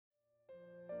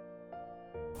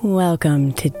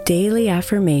Welcome to Daily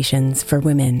Affirmations for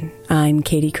Women. I'm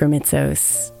Katie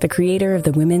Kremitzos, the creator of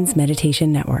the Women's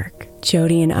Meditation Network.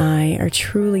 Jody and I are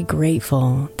truly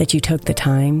grateful that you took the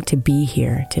time to be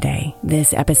here today.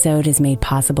 This episode is made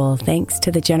possible thanks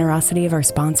to the generosity of our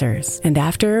sponsors. And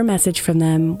after a message from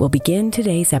them, we'll begin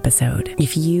today's episode.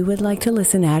 If you would like to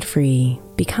listen ad-free,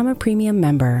 become a premium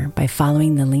member by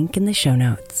following the link in the show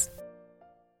notes.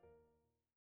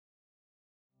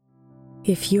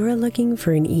 If you're looking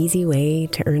for an easy way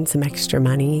to earn some extra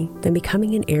money, then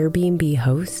becoming an Airbnb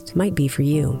host might be for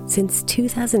you. Since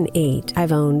 2008,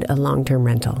 I've owned a long-term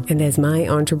rental. And as my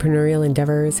entrepreneurial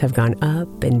endeavors have gone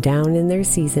up and down in their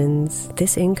seasons,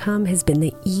 this income has been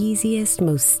the easiest,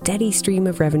 most steady stream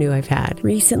of revenue I've had.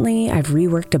 Recently, I've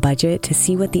reworked a budget to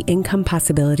see what the income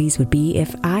possibilities would be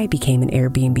if I became an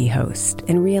Airbnb host,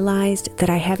 and realized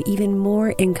that I have even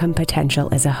more income potential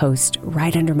as a host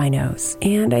right under my nose.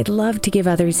 And I'd love to give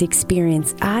others the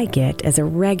experience I get as a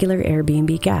regular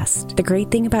Airbnb guest. The great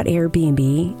thing about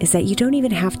Airbnb is that you don't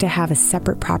even have to have a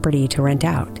separate property to rent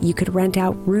out. You could rent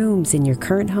out rooms in your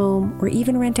current home or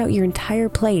even rent out your entire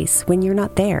place when you're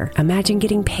not there. Imagine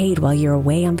getting paid while you're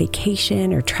away on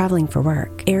vacation or traveling for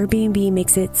work. Airbnb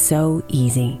makes it so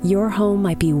easy. Your home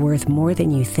might be worth more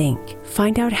than you think.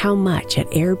 Find out how much at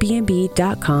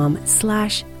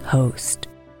airbnb.com/host.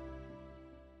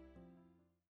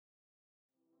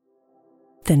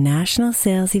 The national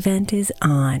sales event is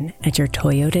on at your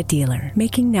Toyota dealer,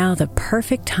 making now the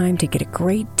perfect time to get a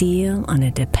great deal on a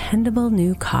dependable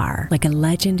new car like a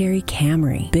legendary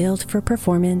Camry, built for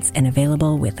performance and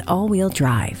available with all-wheel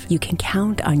drive. You can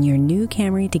count on your new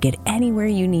Camry to get anywhere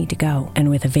you need to go. And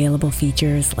with available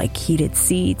features like heated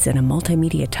seats and a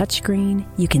multimedia touchscreen,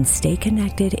 you can stay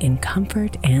connected in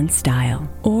comfort and style.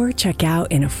 Or check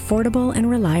out an affordable and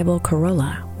reliable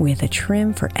Corolla with a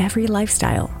trim for every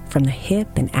lifestyle, from the hip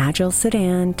and agile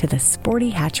sedan to the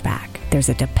sporty hatchback. There's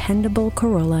a dependable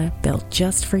Corolla built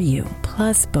just for you.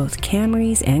 Plus, both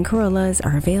Camrys and Corollas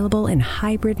are available in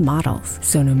hybrid models.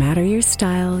 So no matter your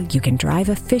style, you can drive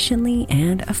efficiently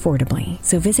and affordably.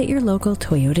 So visit your local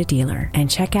Toyota dealer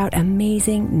and check out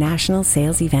amazing national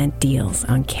sales event deals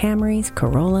on Camrys,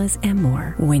 Corollas, and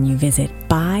more when you visit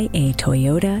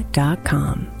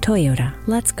buyatoyota.com. Toyota,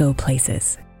 let's go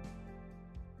places.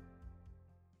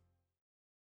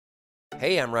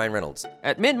 Hey, I'm Ryan Reynolds.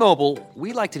 At Mint Mobile,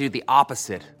 we like to do the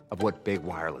opposite of what Big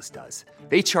Wireless does.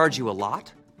 They charge you a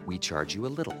lot, we charge you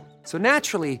a little. So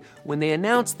naturally, when they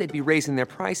announced they'd be raising their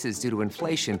prices due to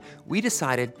inflation, we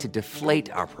decided to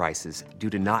deflate our prices due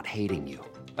to not hating you.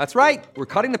 That's right. We're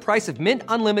cutting the price of Mint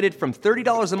Unlimited from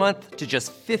 $30 a month to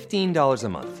just $15 a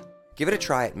month. Give it a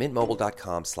try at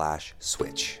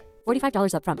mintmobile.com/switch.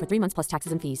 $45 up front for 3 months plus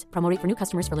taxes and fees. Promo rate for new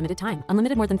customers for limited time.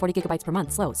 Unlimited more than 40 gigabytes per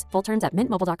month. Slows full terms at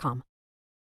mintmobile.com.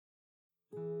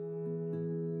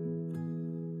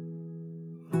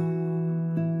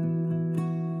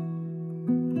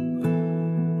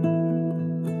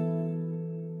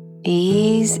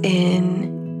 Ease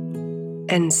in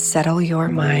and settle your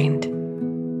mind.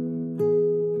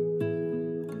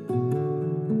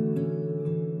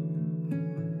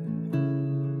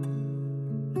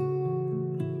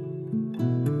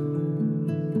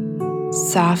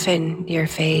 Soften your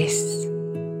face.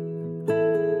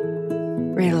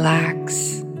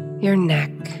 Relax your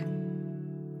neck.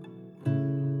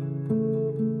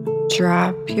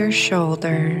 Drop your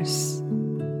shoulders.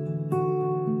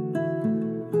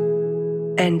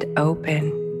 And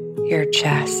open your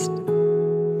chest.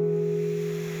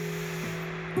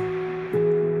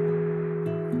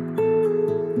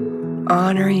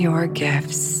 Honor your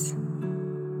gifts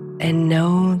and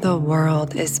know the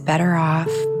world is better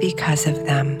off because of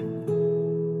them.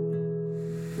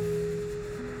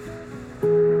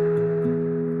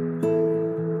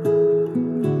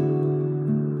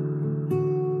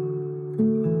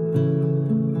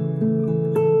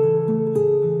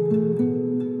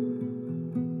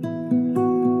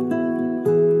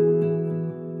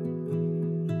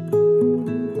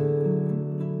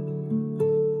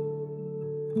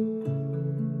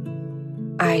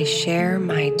 I share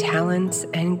my talents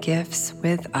and gifts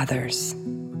with others.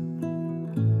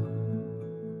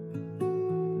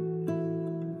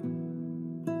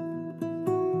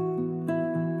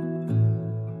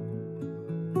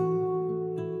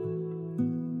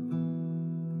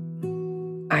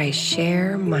 I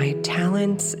share my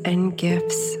talents and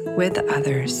gifts with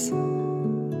others.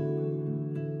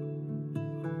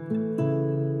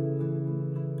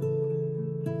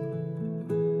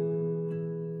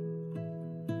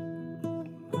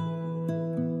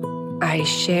 I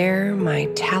share my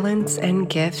talents and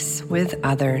gifts with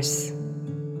others.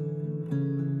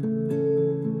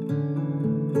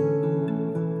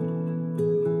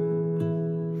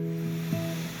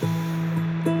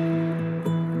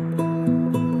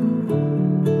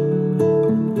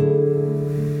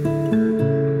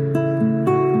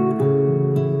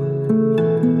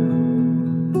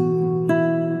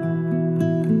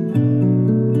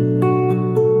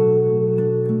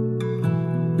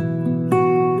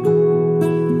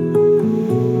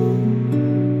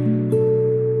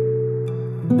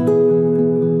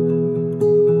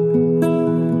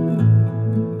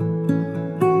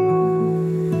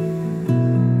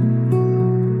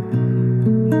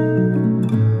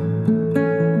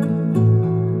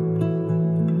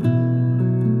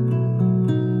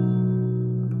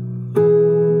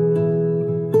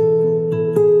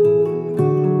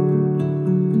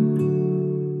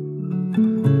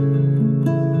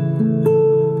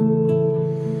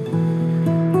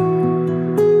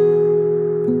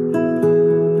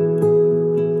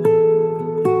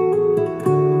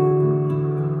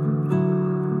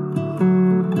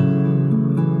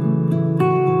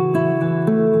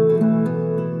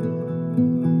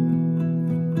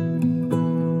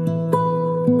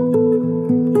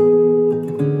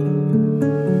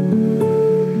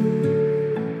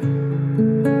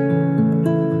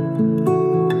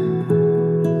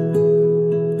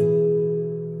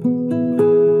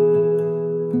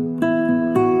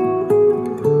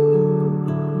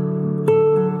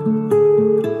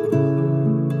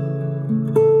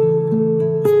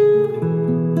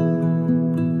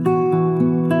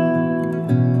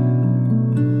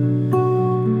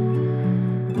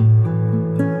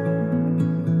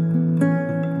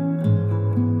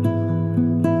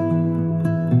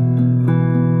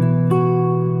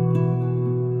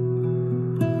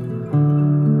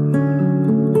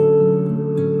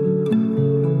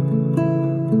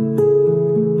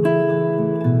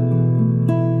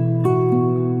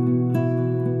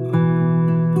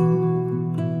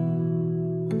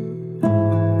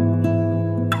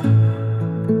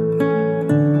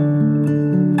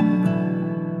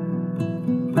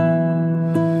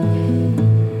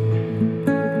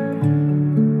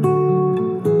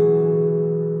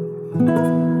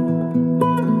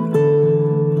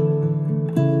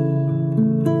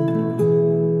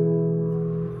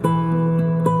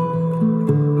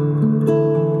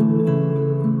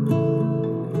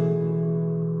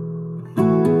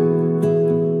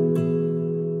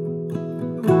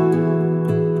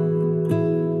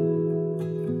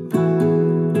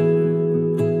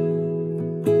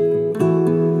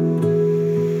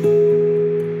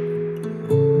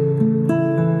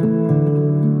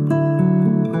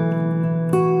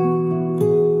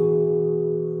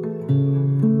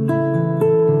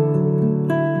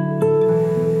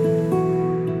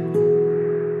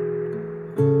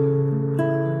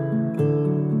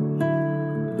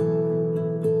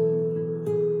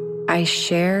 I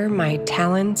share my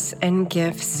talents and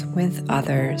gifts with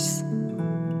others.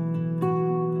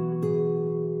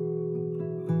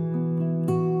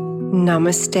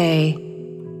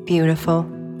 Namaste, beautiful.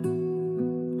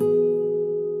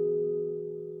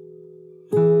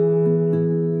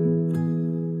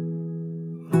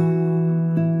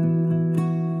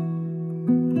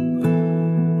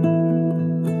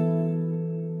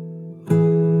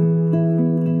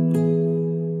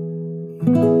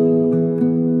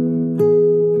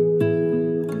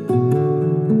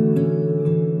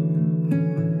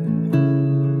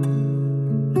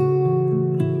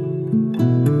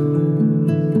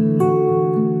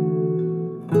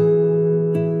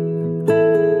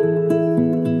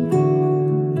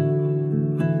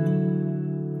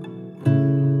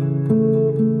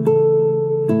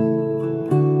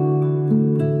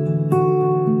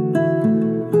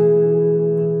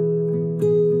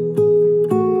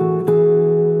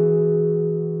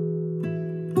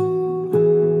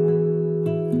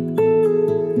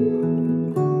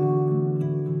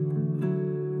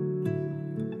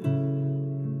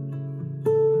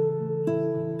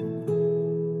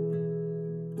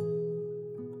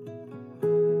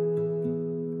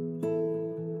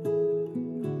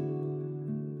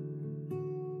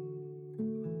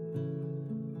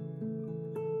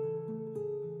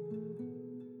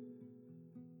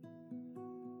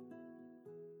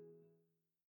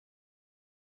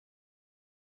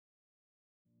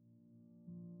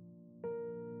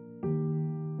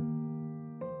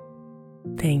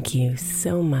 Thank you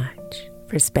so much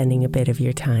for spending a bit of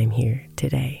your time here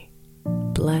today.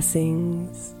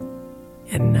 Blessings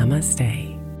and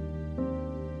namaste.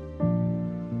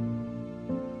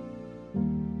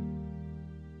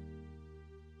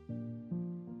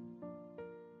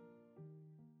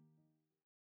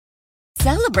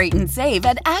 Celebrate and save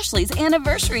at Ashley's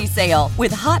Anniversary Sale.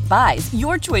 With Hot Buys,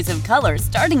 your choice of colors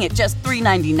starting at just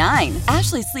 $3.99.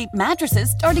 Ashley Sleep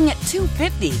mattresses starting at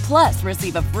 $2.50. Plus,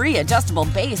 receive a free adjustable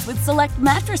base with select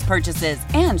mattress purchases.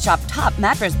 And shop top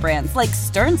mattress brands like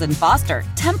Stearns & Foster,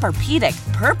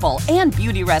 Tempur-Pedic, Purple, and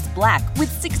Beautyrest Black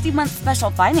with 60-month special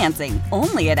financing.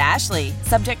 Only at Ashley.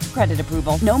 Subject to credit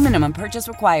approval. No minimum purchase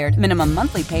required. Minimum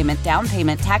monthly payment, down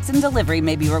payment, tax, and delivery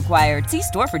may be required. See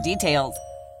store for details.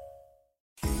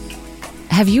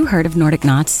 Have you heard of Nordic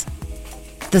Knots?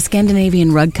 The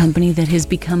Scandinavian rug company that has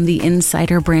become the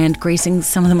insider brand gracing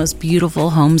some of the most beautiful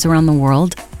homes around the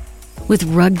world? With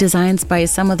rug designs by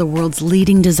some of the world's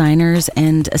leading designers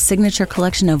and a signature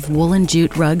collection of woolen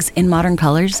jute rugs in modern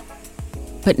colors?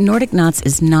 But Nordic Knots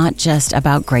is not just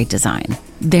about great design.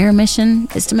 Their mission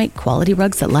is to make quality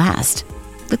rugs that last,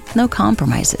 with no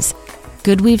compromises.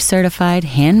 Good Weave certified,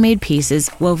 handmade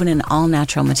pieces woven in all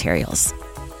natural materials.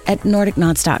 At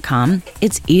NordicKnots.com,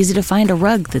 it's easy to find a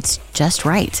rug that's just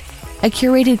right. A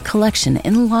curated collection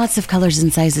in lots of colors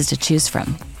and sizes to choose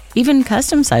from. Even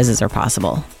custom sizes are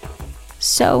possible.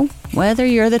 So, whether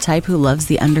you're the type who loves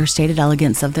the understated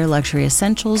elegance of their luxury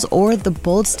essentials or the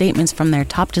bold statements from their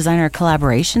top designer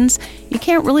collaborations, you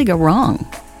can't really go wrong.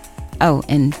 Oh,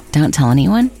 and don't tell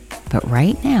anyone, but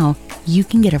right now, you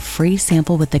can get a free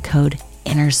sample with the code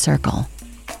INNERCIRCLE.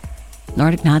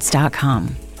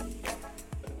 NordicKnots.com.